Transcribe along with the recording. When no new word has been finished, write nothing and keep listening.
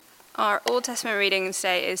Our Old Testament reading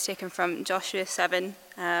today is taken from Joshua 7,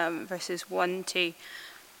 verses 1 to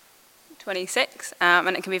 26,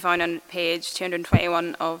 and it can be found on page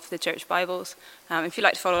 221 of the Church Bibles. If you'd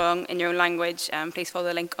like to follow along in your own language, please follow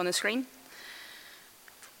the link on the screen.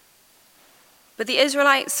 But the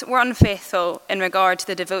Israelites were unfaithful in regard to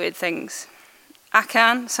the devoted things.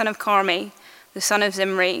 Achan, son of Carmi, the son of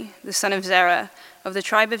Zimri, the son of Zerah, of the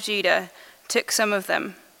tribe of Judah, took some of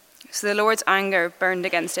them. So the Lord's anger burned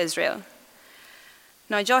against Israel.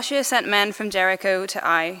 Now Joshua sent men from Jericho to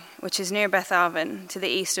Ai, which is near Beth-aven, to the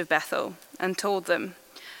east of Bethel, and told them,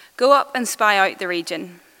 "Go up and spy out the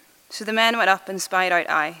region." So the men went up and spied out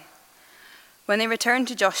Ai. When they returned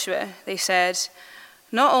to Joshua, they said,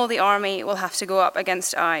 "Not all the army will have to go up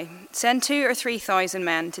against Ai. Send 2,000 or 3,000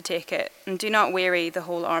 men to take it, and do not weary the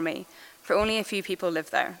whole army, for only a few people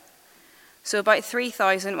live there." So about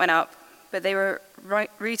 3,000 went up, but they were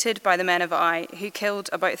routed by the men of Ai, who killed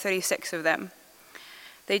about 36 of them.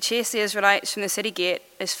 They chased the Israelites from the city gate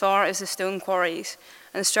as far as the stone quarries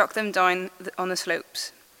and struck them down on the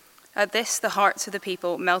slopes. At this, the hearts of the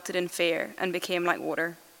people melted in fear and became like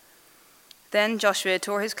water. Then Joshua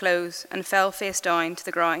tore his clothes and fell face down to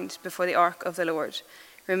the ground before the ark of the Lord,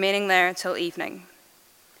 remaining there till evening.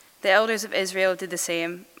 The elders of Israel did the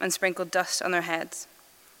same and sprinkled dust on their heads.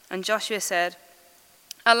 And Joshua said,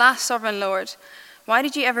 "Alas, sovereign Lord, why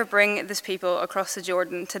did you ever bring this people across the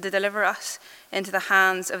Jordan to deliver us into the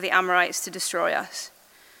hands of the Amorites to destroy us?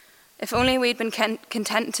 If only we'd been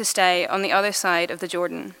content to stay on the other side of the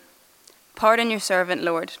Jordan. Pardon your servant,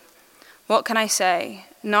 Lord. What can I say,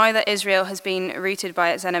 now that Israel has been routed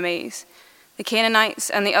by its enemies? The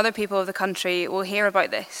Canaanites and the other people of the country will hear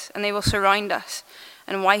about this, and they will surround us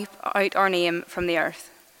and wipe out our name from the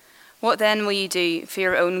earth. What then will you do for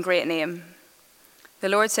your own great name?" The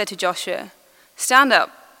Lord said to Joshua, "Stand up.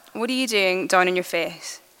 What are you doing down on your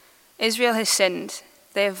face? Israel has sinned.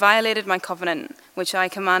 They have violated my covenant, which I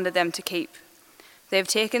commanded them to keep. They have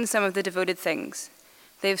taken some of the devoted things.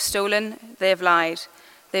 They have stolen, they have lied,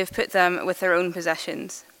 they have put them with their own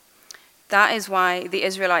possessions. That is why the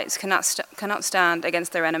Israelites cannot stand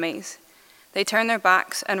against their enemies. They turn their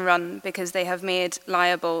backs and run because they have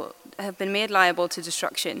been made liable to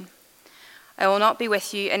destruction. I will not be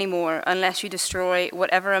with you anymore unless you destroy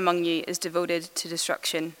whatever among you is devoted to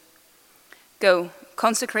destruction. Go,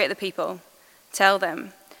 consecrate the people. Tell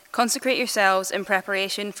them, consecrate yourselves in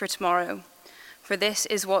preparation for tomorrow. For this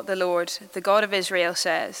is what the Lord, the God of Israel,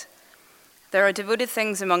 says. There are devoted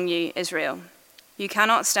things among you, Israel. You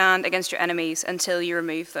cannot stand against your enemies until you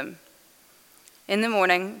remove them. In the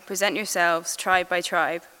morning, present yourselves tribe by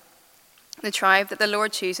tribe. The tribe that the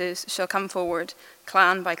Lord chooses shall come forward,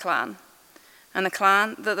 clan by clan. And the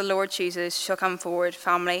clan that the Lord chooses shall come forward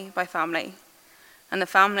family by family. And the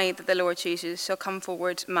family that the Lord chooses shall come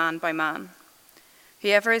forward man by man.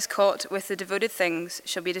 Whoever is caught with the devoted things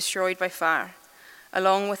shall be destroyed by fire,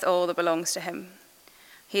 along with all that belongs to him.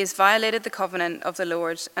 He has violated the covenant of the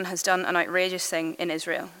Lord and has done an outrageous thing in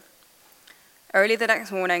Israel." Early the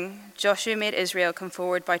next morning, Joshua made Israel come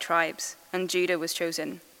forward by tribes, and Judah was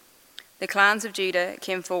chosen. The clans of Judah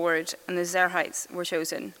came forward, and the Zerahites were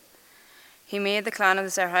chosen. He made the clan of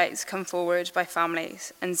the Zerahites come forward by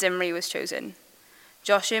families, and Zimri was chosen.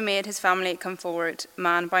 Joshua made his family come forward,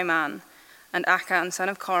 man by man, and Achan, son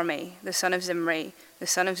of Carmi, the son of Zimri, the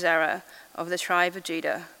son of Zerah, of the tribe of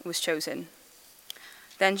Judah, was chosen.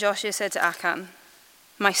 Then Joshua said to Achan,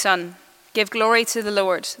 "My son, give glory to the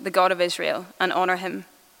Lord, the God of Israel, and honor him.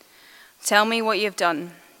 Tell me what you have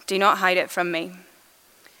done. Do not hide it from me."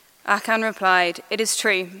 Achan replied, "It is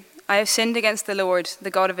true. I have sinned against the Lord,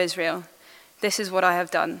 the God of Israel. This is what I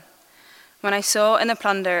have done. When I saw in the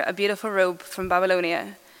plunder a beautiful robe from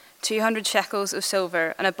Babylonia, 200 shekels of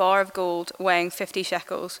silver, and a bar of gold weighing 50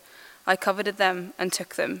 shekels, I coveted them and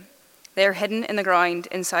took them. They are hidden in the ground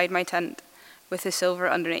inside my tent, with the silver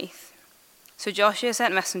underneath." So Joshua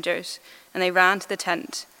sent messengers, and they ran to the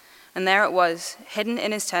tent, and there it was, hidden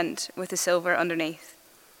in his tent, with the silver underneath.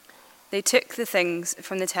 They took the things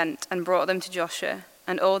from the tent and brought them to Joshua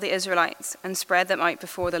and all the Israelites, and spread them out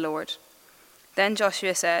before the Lord. Then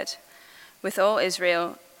Joshua, together with all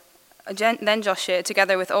Israel,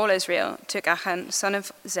 took Achan, son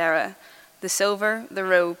of Zerah, the silver, the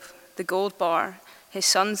robe, the gold bar, his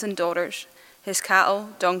sons and daughters, his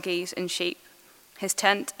cattle, donkeys, and sheep, his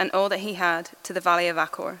tent, and all that he had, to the valley of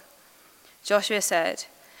Achor. Joshua said,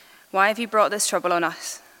 "Why have you brought this trouble on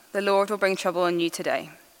us? The Lord will bring trouble on you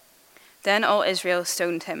today." Then all Israel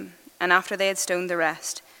stoned him, and after they had stoned the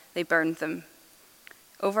rest, they burned them.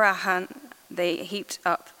 Over Achan they heaped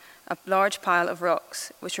up a large pile of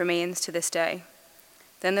rocks, which remains to this day.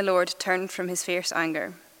 Then the Lord turned from his fierce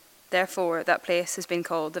anger. Therefore, that place has been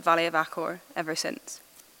called the Valley of Achor ever since.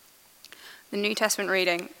 The New Testament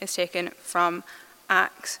reading is taken from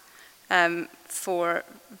Acts 4,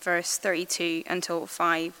 verse 32 until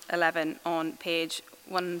 5:11 on page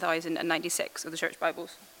 1096 of the Church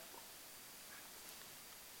Bibles.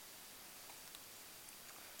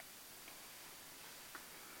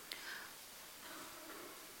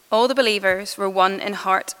 All the believers were one in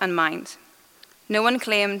heart and mind. No one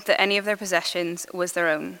claimed that any of their possessions was their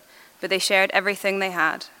own, but they shared everything they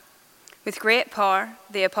had. With great power,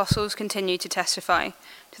 the apostles continued to testify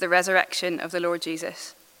to the resurrection of the Lord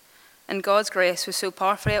Jesus. And God's grace was so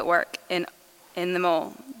powerfully at work in them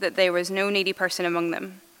all that there was no needy person among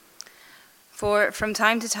them. For from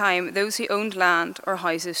time to time, those who owned land or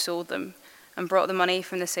houses sold them and brought the money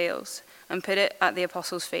from the sales and put it at the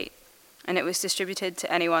apostles' feet, and it was distributed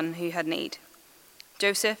to anyone who had need.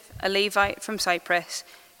 Joseph, a Levite from Cyprus,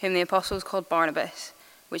 whom the apostles called Barnabas,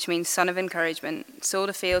 which means son of encouragement, sold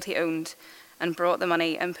a field he owned and brought the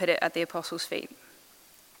money and put it at the apostles' feet.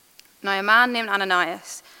 Now a man named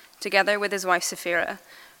Ananias, together with his wife Sapphira,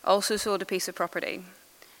 also sold a piece of property.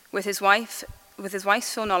 With his wife's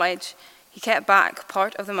full knowledge, he kept back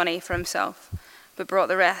part of the money for himself, but brought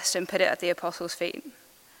the rest and put it at the apostles' feet.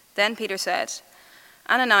 Then Peter said,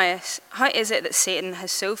 Ananias, how is it that Satan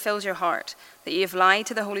has so filled your heart that you have lied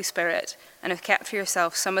to the Holy Spirit and have kept for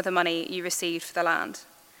yourself some of the money you received for the land?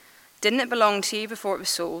 Didn't it belong to you before it was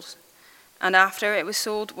sold? And after it was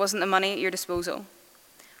sold, wasn't the money at your disposal?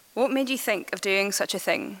 What made you think of doing such a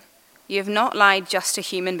thing? You have not lied just to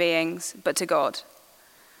human beings, but to God.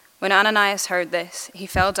 When Ananias heard this, he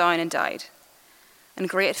fell down and died. And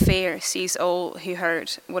great fear seized all who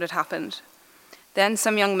heard what had happened. Then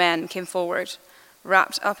some young men came forward,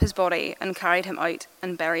 wrapped up his body, and carried him out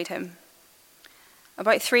and buried him.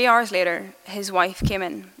 About 3 hours later, his wife came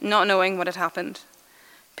in, not knowing what had happened.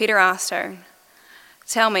 Peter asked her,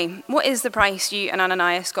 Tell me, what is the price you and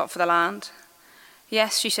Ananias got for the land?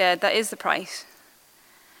 Yes, she said, that is the price.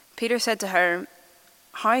 Peter said to her,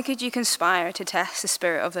 How could you conspire to test the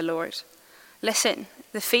Spirit of the Lord? Listen,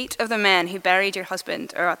 the feet of the men who buried your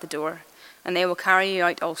husband are at the door, and they will carry you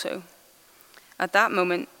out also. At that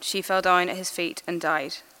moment, she fell down at his feet and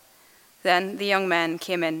died. Then the young men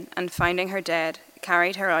came in, and finding her dead,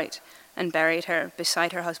 carried her out and buried her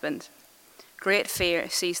beside her husband. Great fear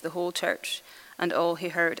seized the whole church and all who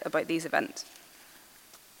heard about these events.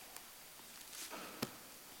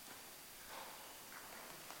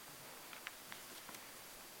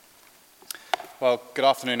 Well, good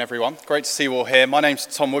afternoon, everyone. Great to see you all here. My name's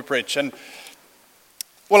Tom Woodbridge, and,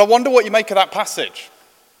 well, I wonder what you make of that passage.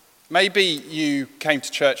 Maybe you came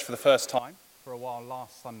to church for the first time for a while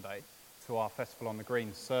last Sunday to our Festival on the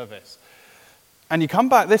Green service, and you come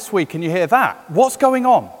back this week and you hear that. What's going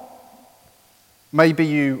on? Maybe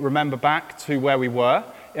you remember back to where we were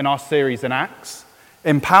in our series in Acts,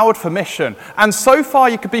 Empowered for Mission, and so far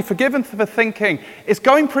you could be forgiven for thinking, it's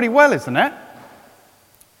going pretty well, isn't it?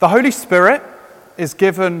 The Holy Spirit is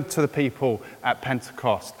given to the people at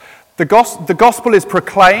Pentecost. The gospel is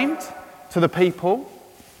proclaimed to the people,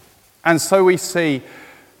 and so we see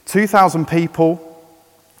 2,000 people,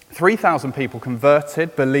 3,000 people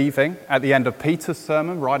converted, believing at the end of Peter's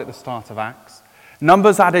sermon, right at the start of Acts.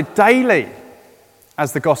 Numbers added daily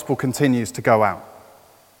as the gospel continues to go out.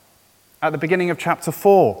 At the beginning of chapter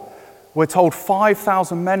 4, we're told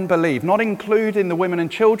 5,000 men believe, not including the women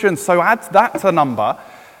and children, so add that to the number,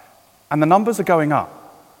 and the numbers are going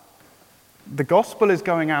up. The gospel is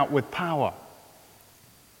going out with power.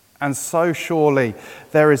 And so surely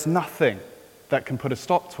there is nothing that can put a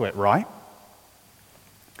stop to it, right?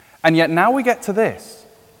 And yet now we get to this.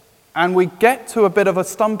 And we get to a bit of a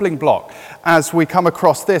stumbling block as we come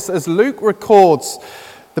across this, as Luke records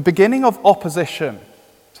the beginning of opposition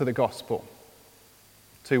to the gospel.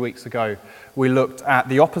 2 weeks ago, we looked at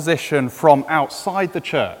the opposition from outside the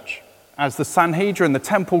church, as the Sanhedrin, the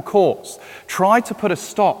temple courts, tried to put a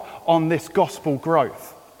stop on this gospel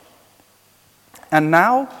growth. And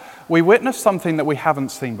now we witness something that we haven't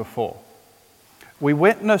seen before. We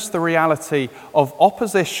witness the reality of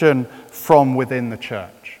opposition from within the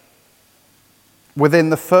church. Within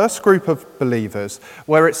the first group of believers,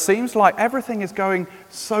 where it seems like everything is going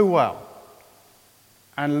so well.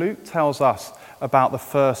 And Luke tells us about the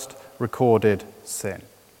first recorded sin.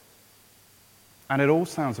 And it all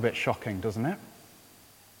sounds a bit shocking, doesn't it?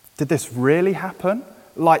 Did this really happen?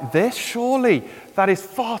 Like this? Surely that is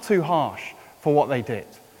far too harsh for what they did.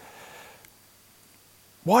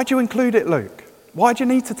 Why do you include it, Luke? Why do you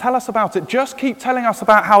need to tell us about it? Just keep telling us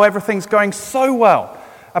about how everything's going so well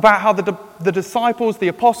about how the disciples, the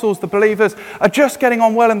apostles, the believers are just getting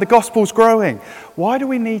on well and the gospel's growing. Why do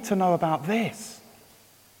we need to know about this?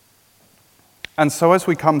 And so as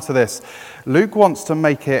we come to this, Luke wants to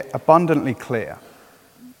make it abundantly clear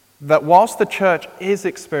that whilst the church is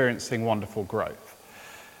experiencing wonderful growth,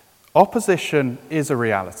 opposition is a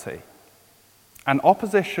reality. And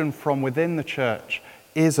opposition from within the church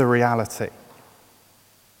is a reality.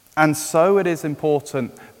 And so it is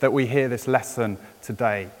important that we hear this lesson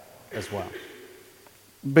today as well.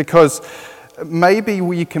 Because maybe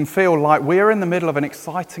we can feel like we're in the middle of an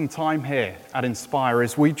exciting time here at Inspire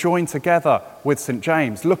as we join together with St.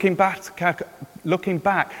 James, looking back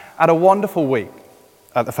at a wonderful week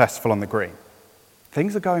at the Festival on the Green.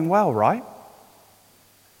 Things are going well, right?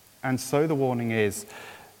 And so the warning is,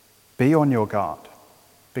 be on your guard,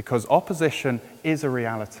 because opposition is a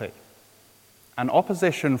reality. And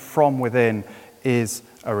opposition from within is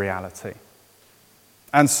a reality.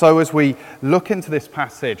 And so as we look into this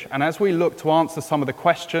passage, and as we look to answer some of the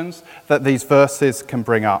questions that these verses can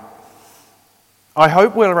bring up, I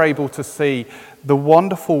hope we're able to see the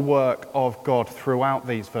wonderful work of God throughout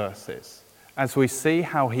these verses, as we see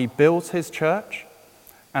how he builds his church,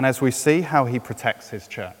 and as we see how he protects his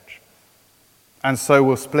church. And so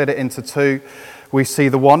we'll split it into two. We see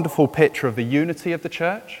the wonderful picture of the unity of the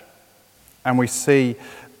church, and we see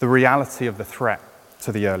the reality of the threat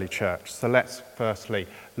to the early church. So let's firstly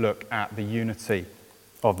look at the unity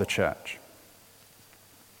of the church.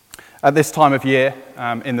 At this time of year,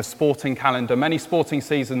 in the sporting calendar, many sporting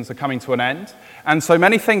seasons are coming to an end, and so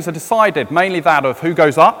many things are decided, mainly that of who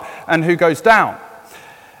goes up and who goes down.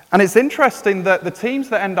 And it's interesting that the teams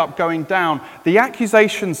that end up going down, the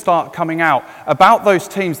accusations start coming out about those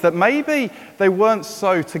teams that maybe they weren't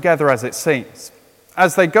so together as it seems.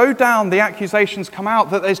 As they go down, the accusations come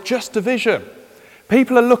out that there's just division.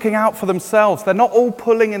 People are looking out for themselves. They're not all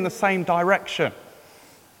pulling in the same direction.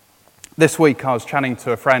 This week I was chatting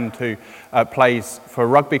to a friend who plays for a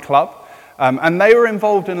rugby club, and they were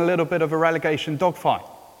involved in a little bit of a relegation dogfight.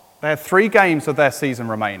 They had 3 games of their season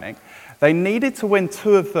remaining. They needed to win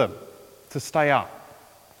 2 of them to stay up.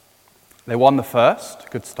 They won the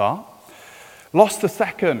first, good start. Lost the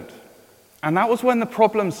second, and that was when the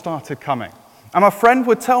problems started coming. And my friend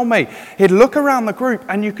would tell me, he'd look around the group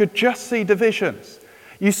and you could just see divisions.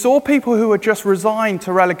 You saw people who were just resigned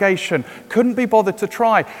to relegation, couldn't be bothered to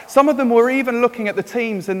try. Some of them were even looking at the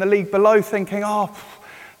teams in the league below thinking,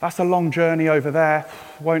 that's a long journey over there,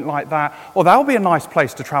 won't like that. Or that'll be a nice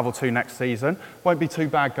place to travel to next season, won't be too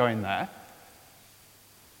bad going there.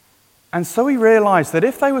 And so he realised that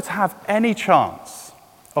if they were to have any chance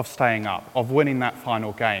of staying up, of winning that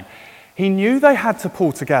final game, he knew they had to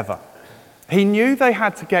pull together. He knew they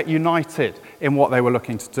had to get united in what they were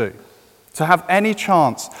looking to do, to have any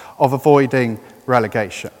chance of avoiding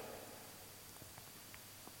relegation.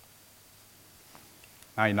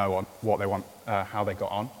 Now you know what they want, how they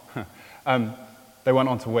got on. They went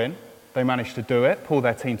on to win. They managed to do it, pull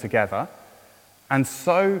their team together, and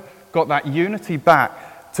so got that unity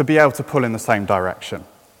back to be able to pull in the same direction.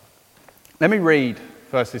 Let me read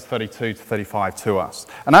verses 32 to 35 to us.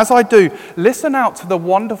 And as I do, listen out to the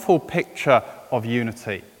wonderful picture of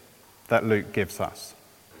unity that Luke gives us.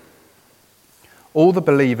 All the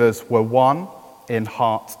believers were one in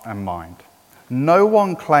heart and mind. No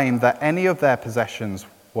one claimed that any of their possessions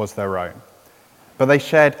was their own, but they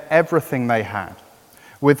shared everything they had.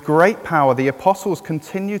 With great power, the apostles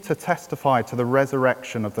continued to testify to the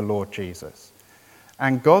resurrection of the Lord Jesus.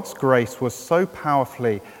 And God's grace was so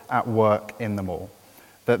powerfully at work in them all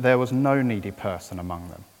that there was no needy person among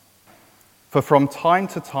them. For from time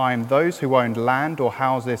to time, those who owned land or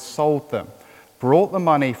houses sold them, brought the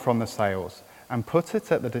money from the sales, and put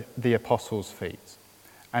it at the apostles' feet,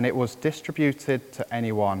 and it was distributed to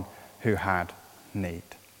anyone who had need.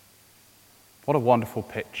 What a wonderful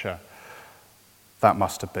picture that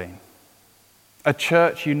must have been. A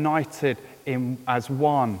church united as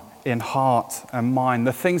one in heart and mind,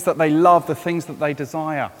 the things that they love, the things that they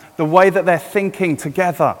desire, the way that they're thinking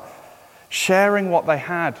together, sharing what they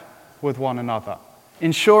had with one another,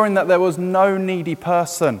 ensuring that there was no needy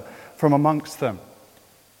person from amongst them.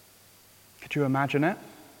 Could you imagine it?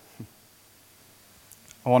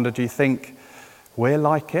 I wonder, do you think we're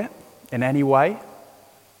like it in any way?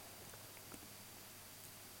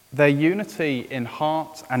 Their unity in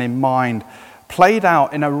heart and in mind played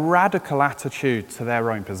out in a radical attitude to their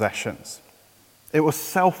own possessions. It was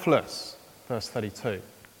selfless, verse 32.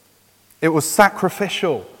 It was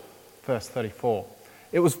sacrificial, verse 34.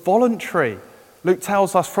 It was voluntary. Luke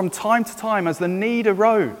tells us from time to time, as the need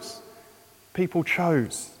arose, people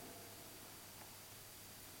chose.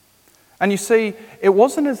 And you see, it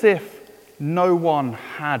wasn't as if no one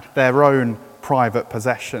had their own private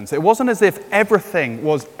possessions. It wasn't as if everything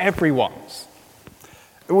was everyone's.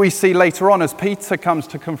 We see later on as Peter comes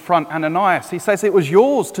to confront Ananias, he says it was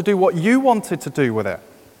yours to do what you wanted to do with it.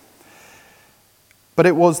 But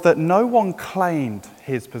it was that no one claimed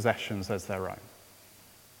his possessions as their own.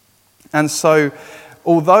 And so,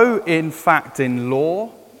 although in fact in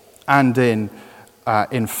law and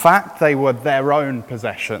in fact they were their own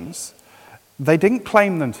possessions, they didn't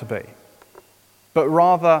claim them to be. But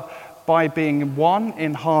rather, by being one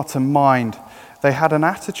in heart and mind, they had an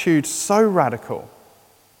attitude so radical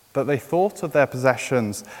that they thought of their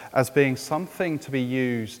possessions as being something to be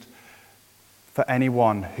used for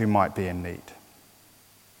anyone who might be in need.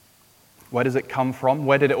 Where does it come from?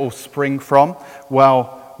 Where did it all spring from?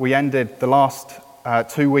 Well, we ended the last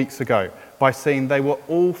 2 weeks ago by seeing they were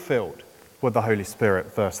all filled with the Holy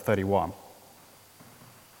Spirit, verse 31.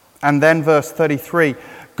 And then verse 33,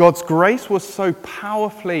 God's grace was so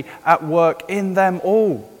powerfully at work in them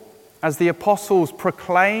all. As the apostles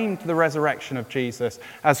proclaimed the resurrection of Jesus,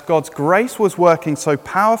 as God's grace was working so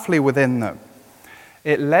powerfully within them,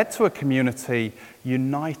 it led to a community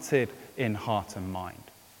united in heart and mind.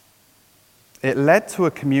 It led to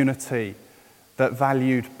a community that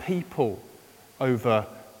valued people over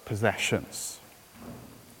possessions.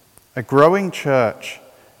 A growing church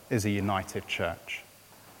is a united church.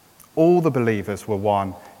 All the believers were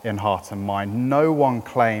one in heart and mind. No one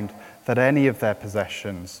claimed that any of their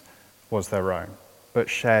possessions was their own, but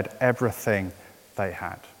shared everything they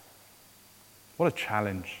had. What a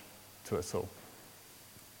challenge to us all.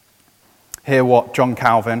 Hear what John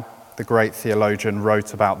Calvin, the great theologian,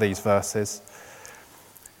 wrote about these verses.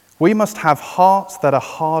 We must have hearts that are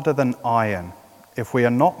harder than iron if we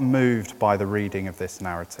are not moved by the reading of this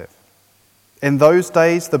narrative. In those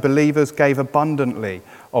days, the believers gave abundantly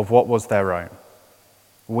of what was their own.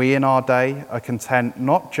 We in our day are content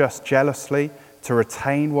not just jealously to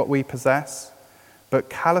retain what we possess, but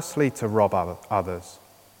callously to rob others.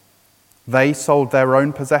 They sold their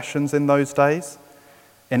own possessions in those days.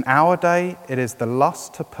 In our day, it is the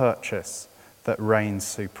lust to purchase that reigns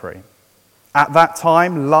supreme. At that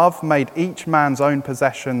time, love made each man's own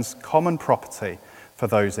possessions common property for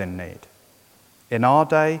those in need. In our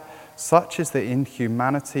day, such is the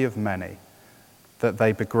inhumanity of many that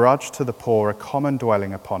they begrudge to the poor a common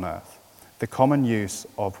dwelling upon earth, the common use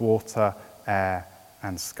of water, air,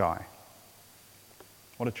 and sky.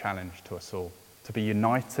 What a challenge to us all, to be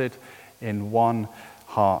united in one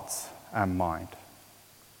heart and mind.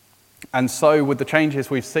 And so, with the changes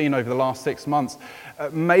we've seen over the last 6 months,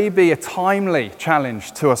 maybe a timely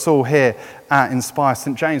challenge to us all here at Inspire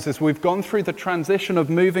St James, as we've gone through the transition of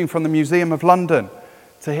moving from the Museum of London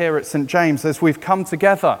to here at St James, as we've come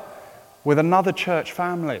together with another church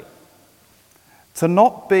family, to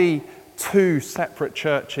not be two separate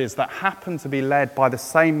churches that happen to be led by the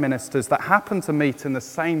same ministers, that happen to meet in the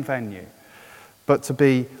same venue, but to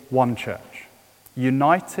be one church,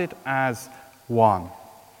 united as one.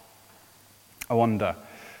 I wonder,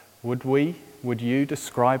 would you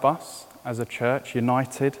describe us as a church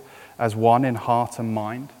united as one in heart and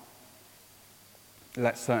mind?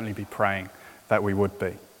 Let's certainly be praying that we would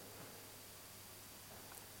be.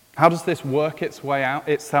 How does this work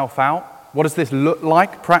itself out? What does this look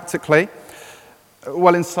like practically?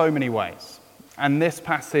 Well, in so many ways. And this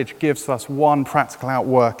passage gives us one practical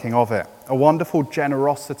outworking of it, a wonderful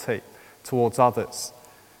generosity towards others,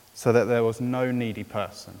 so that there was no needy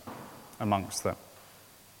person amongst them.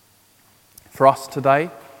 For us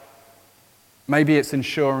today, maybe it's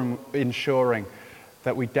ensuring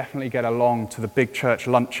that we definitely get along to the big church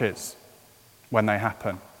lunches when they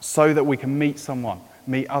happen, so that we can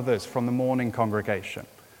meet others from the morning congregation,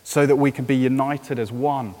 so that we can be united as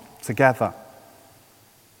one together.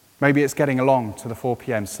 Maybe it's getting along to the 4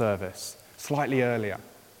 p.m. service slightly earlier,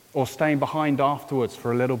 or staying behind afterwards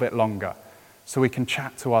for a little bit longer, so we can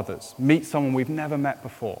chat to others, meet someone we've never met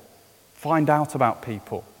before, find out about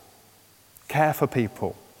people, care for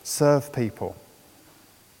people, serve people.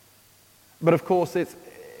 But of course,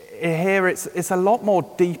 it's a lot more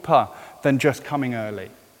deeper than just coming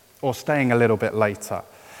early or staying a little bit later.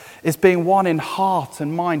 It's being one in heart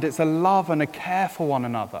and mind. It's a love and a care for one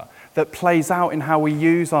another that plays out in how we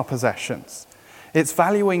use our possessions. It's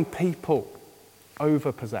valuing people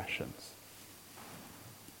over possessions.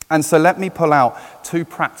 And so let me pull out 2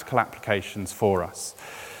 practical applications for us.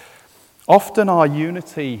 Often our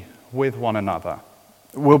unity with one another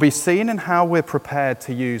will be seen in how we're prepared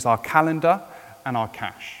to use our calendar and our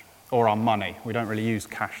cash, or our money. We don't really use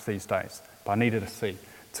cash these days, but I needed a C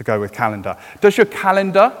to go with calendar. Does your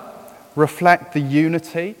calendar reflect the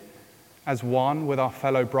unity as one with our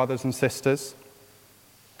fellow brothers and sisters?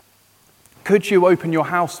 Could you open your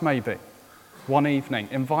house maybe one evening,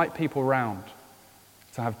 invite people round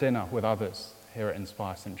to have dinner with others here at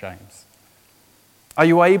Inspire St James? Are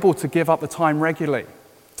you able to give up the time regularly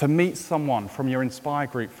to meet someone from your Inspire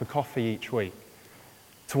group for coffee each week,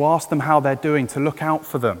 to ask them how they're doing, to look out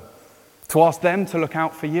for them, to ask them to look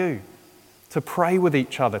out for you, to pray with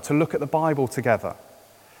each other, to look at the Bible together?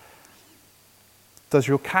 Does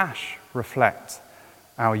your cash reflect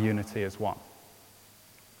our unity as one?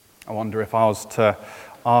 I wonder if I was to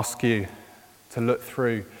ask you to look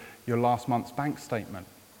through your last month's bank statement.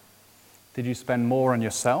 Did you spend more on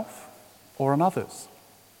yourself or on others?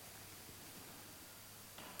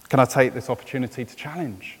 Can I take this opportunity to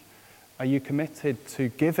challenge? Are you committed to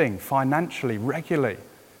giving financially, regularly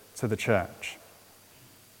to the church?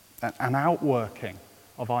 An outworking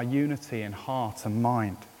of our unity in heart and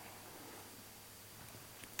mind.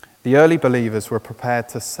 The early believers were prepared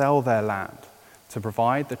to sell their land to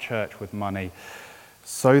provide the church with money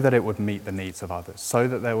so that it would meet the needs of others, so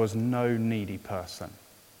that there was no needy person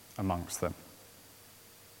amongst them.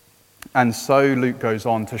 And so Luke goes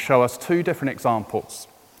on to show us two different examples.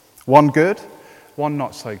 One good, one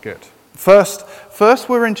not so good. First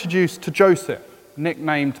we're introduced to Joseph,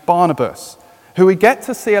 nicknamed Barnabas, who we get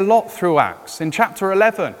to see a lot through Acts. In chapter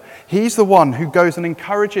 11, he's the one who goes and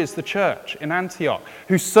encourages the church in Antioch,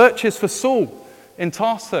 who searches for Saul in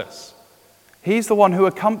Tarsus. He's the one who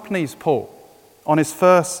accompanies Paul on his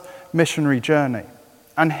first missionary journey.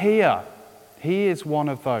 And here, he is one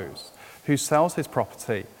of those who sells his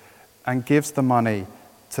property and gives the money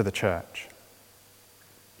to the church.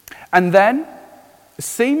 And then,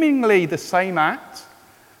 seemingly the same act,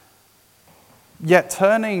 yet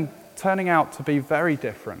turning out to be very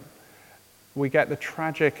different, we get the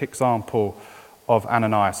tragic example of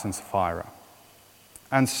Ananias and Sapphira.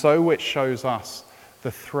 And so it shows us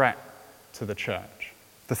the threat to the church.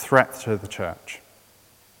 The threat to the church.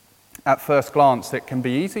 At first glance, it can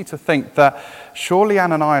be easy to think that surely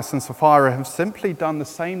Ananias and Sapphira have simply done the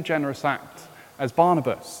same generous act as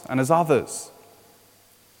Barnabas and as others.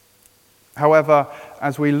 However,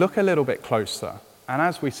 as we look a little bit closer, and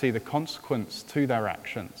as we see the consequence to their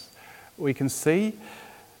actions, we can see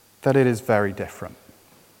that it is very different.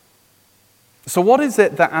 So what is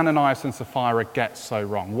it that Ananias and Sapphira get so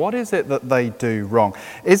wrong? What is it that they do wrong?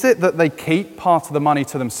 Is it that they keep part of the money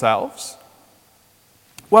to themselves?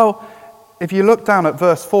 Well, if you look down at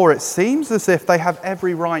verse 4, it seems as if they have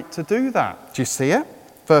every right to do that. Do you see it?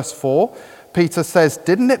 Verse 4, Peter says,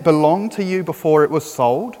 "Didn't it belong to you before it was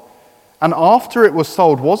sold? And after it was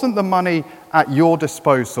sold, wasn't the money at your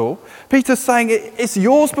disposal?" Peter's saying it's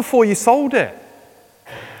yours before you sold it.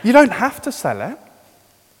 You don't have to sell it.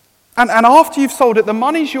 And after you've sold it, the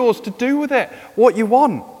money's yours to do with it what you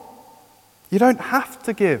want. You don't have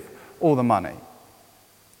to give all the money.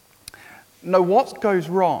 No, what goes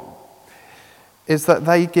wrong is that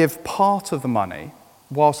they give part of the money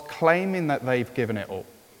whilst claiming that they've given it all.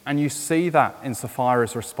 And you see that in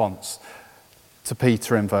Sapphira's response to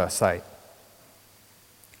Peter in verse 8.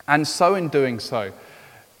 And so in doing so,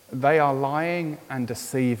 they are lying and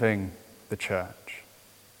deceiving the church.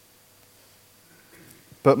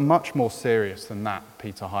 But much more serious than that,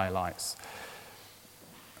 Peter highlights.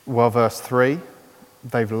 Well, verse 3,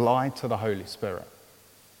 they've lied to the Holy Spirit.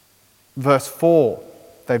 Verse 4,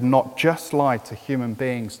 they've not just lied to human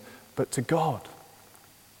beings, but to God.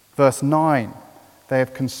 Verse 9, they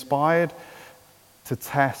have conspired to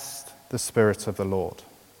test the Spirit of the Lord.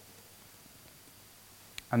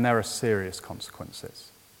 And there are serious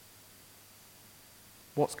consequences.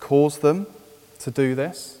 What's caused them to do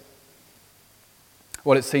this?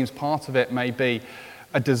 Well, it seems part of it may be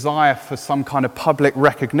a desire for some kind of public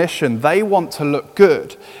recognition. They want to look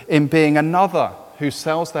good in being another who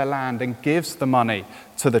sells their land and gives the money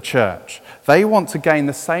to the church. They want to gain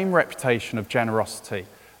the same reputation of generosity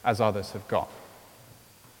as others have got.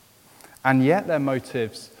 And yet their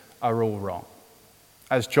motives are all wrong.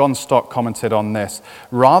 As John Stott commented on this,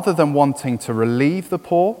 rather than wanting to relieve the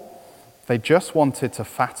poor, they just wanted to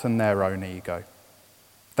fatten their own ego.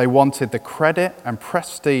 They wanted the credit and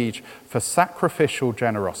prestige for sacrificial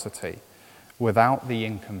generosity without the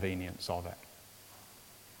inconvenience of it.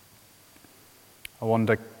 I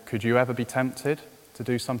wonder, could you ever be tempted to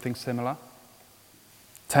do something similar?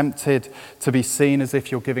 Tempted to be seen as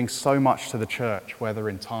if you're giving so much to the church, whether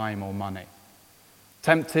in time or money.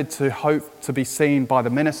 Tempted to hope to be seen by the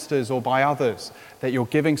ministers or by others that you're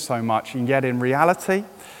giving so much, and yet in reality,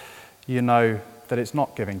 you know that it's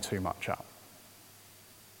not giving too much up.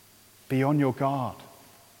 Be on your guard,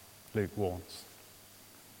 Luke warns.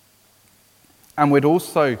 And we'd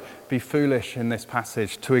also be foolish in this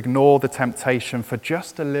passage to ignore the temptation for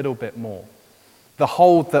just a little bit more. The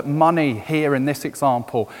hold that money here in this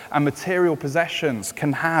example and material possessions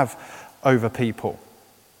can have over people.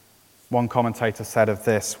 One commentator said of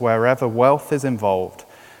this, wherever wealth is involved,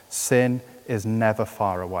 sin is never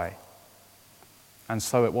far away. And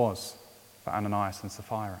so it was for Ananias and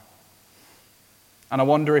Sapphira. And I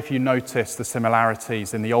wonder if you notice the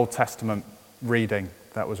similarities in the Old Testament reading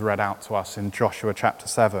that was read out to us in Joshua chapter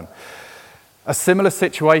 7. A similar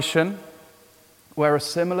situation where a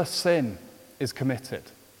similar sin is committed.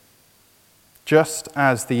 Just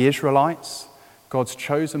as the Israelites, God's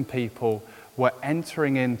chosen people, were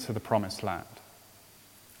entering into the promised land,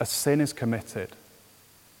 a sin is committed,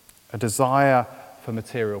 a desire for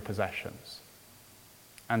material possessions,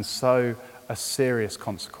 and so a serious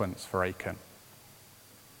consequence for Achan.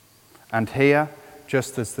 And here,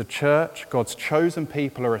 just as the church, God's chosen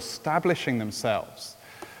people, are establishing themselves,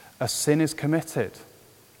 a sin is committed,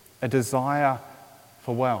 a desire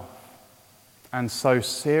for wealth, and so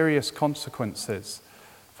serious consequences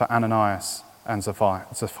for Ananias and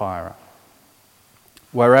Sapphira.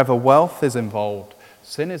 Wherever wealth is involved,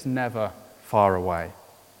 sin is never far away.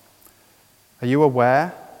 Are you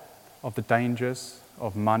aware of the dangers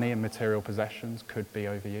of money and material possessions could be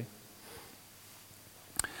over you?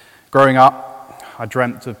 Growing up, I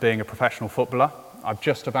dreamt of being a professional footballer. I've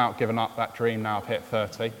just about given up that dream now. I've hit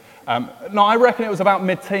 30. I reckon it was about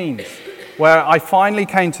mid-teens where I finally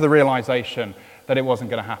came to the realization that it wasn't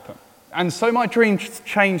going to happen. And so my dream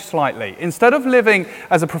changed slightly. Instead of living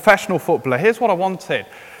as a professional footballer, here's what I wanted.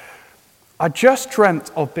 I just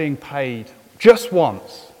dreamt of being paid just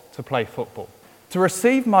once to play football. To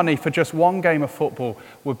receive money for just one game of football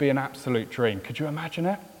would be an absolute dream. Could you imagine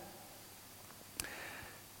it?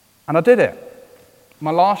 And I did it.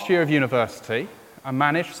 My last year of university, I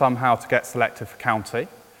managed somehow to get selected for county.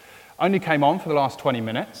 Only came on for the last 20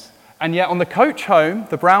 minutes. And yet on the coach home,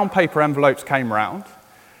 the brown paper envelopes came round,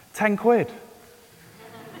 10 quid.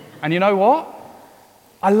 And you know what?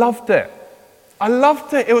 I loved it. I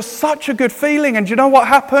loved it. It was such a good feeling. And do you know what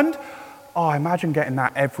happened? Oh, imagine getting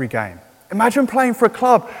that every game. Imagine playing for a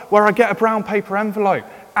club where I get a brown paper envelope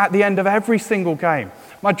at the end of every single game.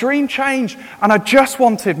 My dream changed, and I just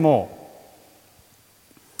wanted more.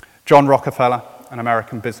 John Rockefeller, an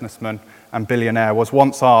American businessman and billionaire, was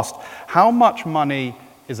once asked, "How much money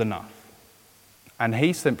is enough?" And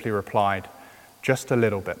he simply replied, "Just a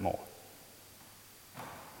little bit more."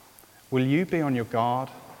 Will you be on your guard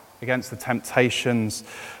against the temptations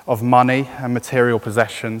of money and material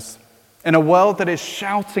possessions in a world that is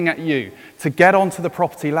shouting at you to get onto the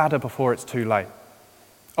property ladder before it's too late?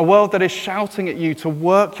 A world that is shouting at you to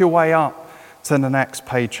work your way up to the next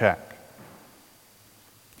paycheck.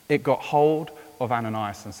 It got hold of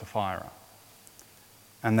Ananias and Sapphira,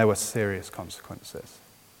 and there were serious consequences.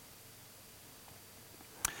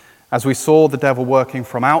 As we saw the devil working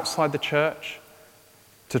from outside the church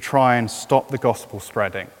to try and stop the gospel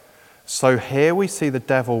spreading, so here we see the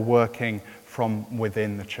devil working from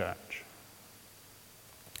within the church.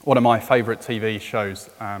 One of my favourite TV shows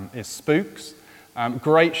is Spooks.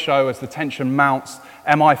 Great show as the tension mounts,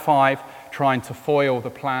 MI5 trying to foil the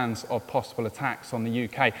plans of possible attacks on the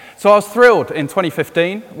UK. So I was thrilled in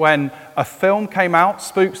 2015 when a film came out,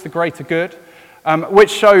 Spooks, The Greater Good, which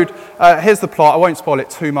showed, here's the plot, I won't spoil it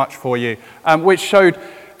too much for you, which showed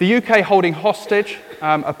the UK holding hostage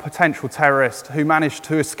a potential terrorist who managed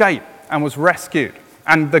to escape and was rescued.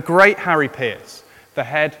 And the great Harry Pearce, the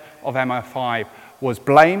head of MI5, was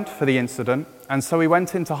blamed for the incident, and so he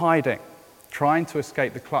went into hiding, trying to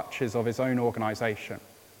escape the clutches of his own organisation.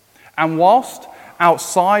 And whilst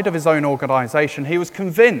outside of his own organisation, he was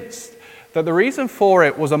convinced that the reason for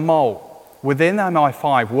it was a mole within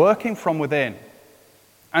MI5, working from within.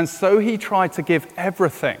 And so he tried to give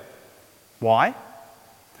everything. Why?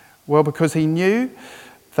 Well, because he knew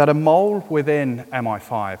that a mole within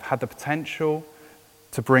MI5 had the potential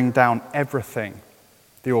to bring down everything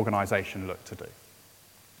the organisation looked to do.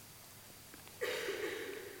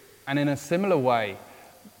 And in a similar way,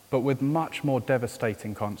 but with much more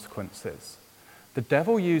devastating consequences, the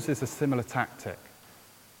devil uses a similar tactic,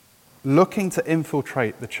 looking to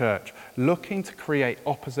infiltrate the church, looking to create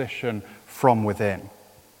opposition from within.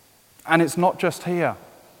 And it's not just here.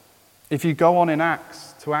 If you go on in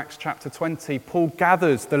Acts, to Acts chapter 20, Paul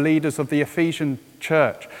gathers the leaders of the Ephesian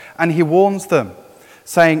church, and he warns them,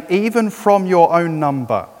 saying, "Even from your own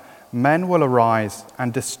number, men will arise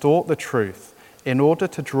and distort the truth in order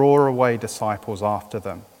to draw away disciples after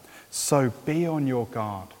them. So be on your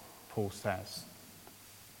guard," Paul says.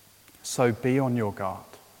 So be on your guard.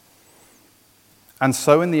 And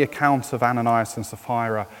so in the account of Ananias and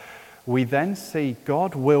Sapphira, we then see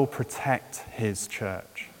God will protect his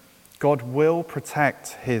church. God will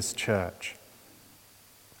protect his church.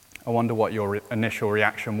 I wonder what your initial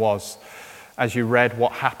reaction was as you read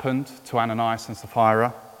what happened to Ananias and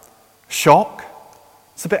Sapphira. Shock?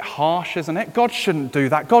 It's a bit harsh, isn't it? God shouldn't do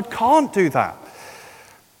that. God can't do that.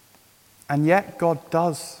 And yet God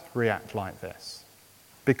does react like this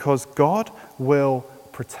because God will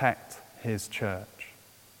protect his church.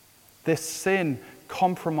 This sin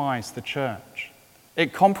compromised the church.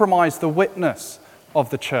 It compromised the witness of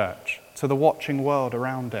the church to the watching world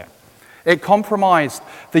around it. It compromised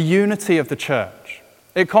the unity of the church.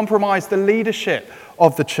 It compromised the leadership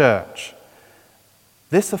of the church.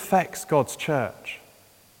 This affects God's church.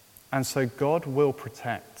 And so God will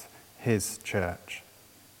protect his church.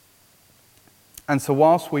 And so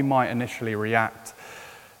whilst we might initially react,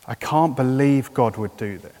 I can't believe God would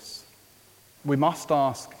do this, we must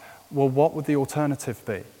ask, well, what would the alternative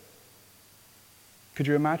be? Could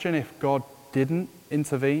you imagine if God didn't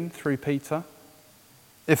intervene through Peter?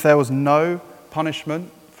 If there was no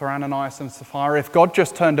punishment for Ananias and Sapphira? If God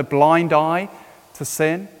just turned a blind eye to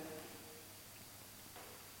sin?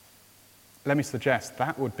 Let me suggest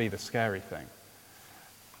that would be the scary thing.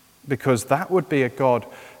 Because that would be a God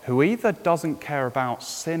who either doesn't care about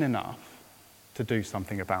sin enough to do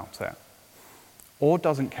something about it, or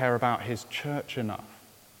doesn't care about his church enough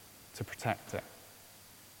to protect it.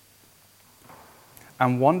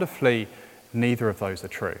 And wonderfully, neither of those are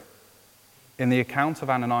true. In the account of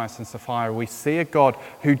Ananias and Sapphira, we see a God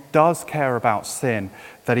who does care about sin,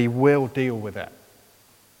 that he will deal with it.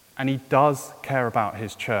 And he does care about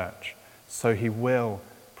his church, so he will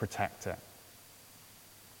protect it.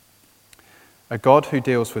 A God who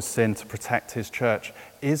deals with sin to protect his church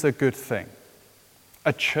is a good thing.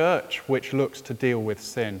 A church which looks to deal with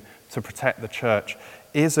sin to protect the church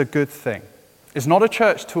is a good thing. It's not a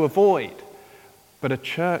church to avoid, but a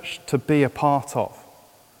church to be a part of.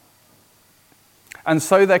 And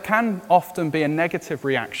so there can often be a negative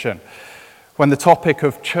reaction when the topic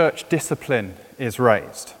of church discipline is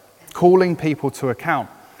raised, calling people to account.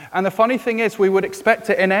 And the funny thing is, we would expect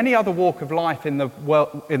it in any other walk of life, in the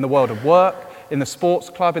world of work, in the sports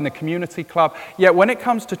club, in the community club. Yet when it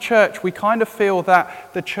comes to church, we kind of feel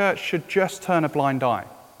that the church should just turn a blind eye.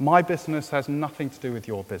 My business has nothing to do with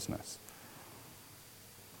your business.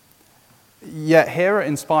 Yet here at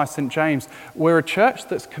Inspire St. James, we're a church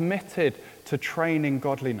that's committed to training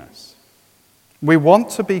godliness. We want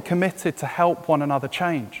to be committed to help one another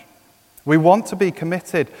change. We want to be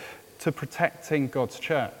committed to protecting God's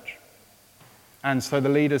church. And so the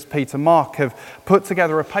leaders, Peter and Mark, have put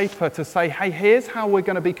together a paper to say, hey, here's how we're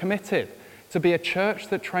going to be committed to be a church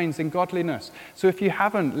that trains in godliness. So if you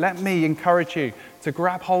haven't, let me encourage you to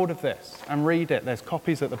grab hold of this and read it. There's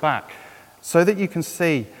copies at the back, so that you can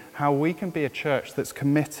see how we can be a church that's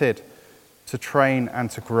committed to train and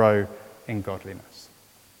to grow in godliness.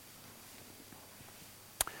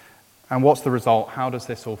 And what's the result? How does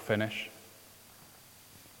this all finish?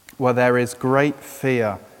 Well, there is great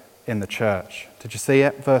fear in the church. Did you see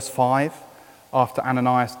it? Verse 5, after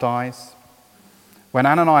Ananias dies. When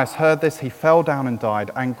Ananias heard this, he fell down and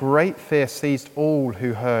died, and great fear seized all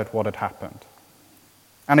who heard what had happened.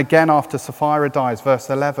 And again, after Sapphira dies, verse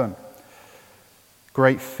 11,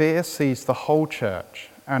 great fear seized the whole church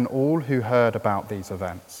and all who heard about these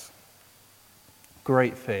events.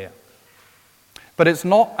 Great fear. But it's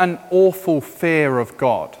not an awful fear of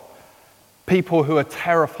God. People who are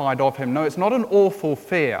terrified of him. No, it's not an awful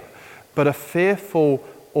fear, but a fearful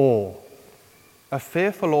awe. A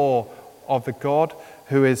fearful awe of the God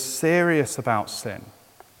who is serious about sin.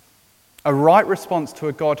 A right response to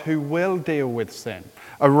a God who will deal with sin.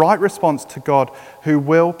 A right response to God who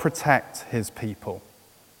will protect his people.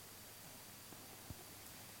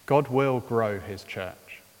 God will grow his church.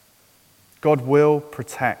 God will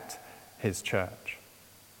protect his church.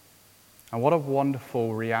 And what a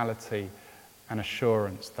wonderful reality and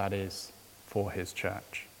assurance that is for his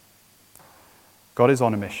church. God is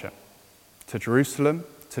on a mission to Jerusalem,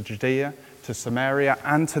 to Judea, to Samaria,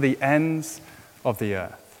 and to the ends of the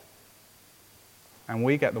earth. And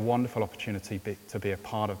we get the wonderful opportunity to be a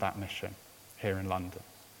part of that mission here in London.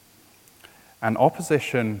 And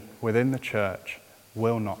opposition within the church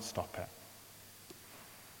will not stop it.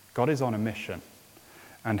 God is on a mission,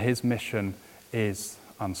 and his mission is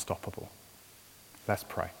unstoppable. Let's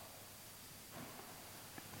pray.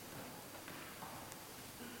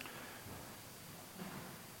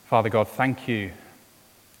 Father God, thank you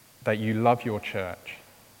that you love your church,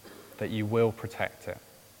 that you will protect it.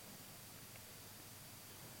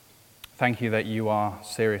 Thank you that you are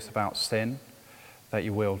serious about sin, that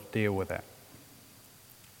you will deal with it.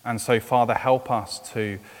 And so, Father, help us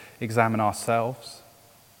to examine ourselves,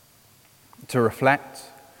 to reflect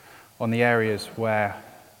on the areas where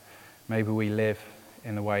maybe we live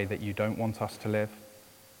in the way that you don't want us to live.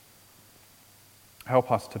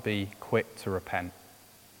 Help us to be quick to repent.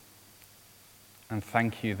 And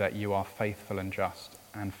thank you that you are faithful and just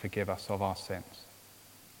and forgive us of our sins.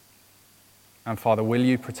 And Father, will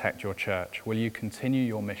you protect your church? Will you continue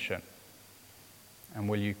your mission? And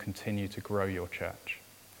will you continue to grow your church?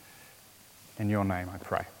 In your name I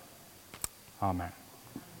pray. Amen.